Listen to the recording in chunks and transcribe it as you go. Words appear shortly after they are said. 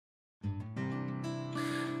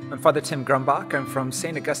I'm Father Tim Grumbach. I'm from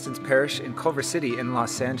St. Augustine's Parish in Culver City in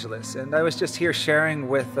Los Angeles. And I was just here sharing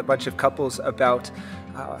with a bunch of couples about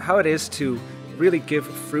how it is to really give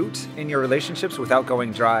fruit in your relationships without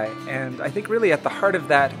going dry. And I think really at the heart of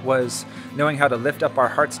that was knowing how to lift up our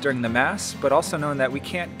hearts during the Mass, but also knowing that we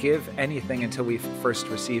can't give anything until we've first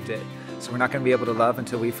received it. So we're not going to be able to love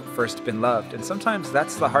until we've first been loved. And sometimes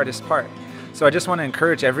that's the hardest part. So I just want to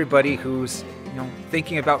encourage everybody who's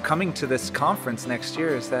thinking about coming to this conference next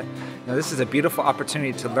year is that this is a beautiful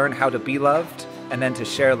opportunity to learn how to be loved and then to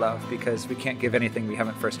share love, because we can't give anything we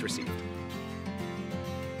haven't first received.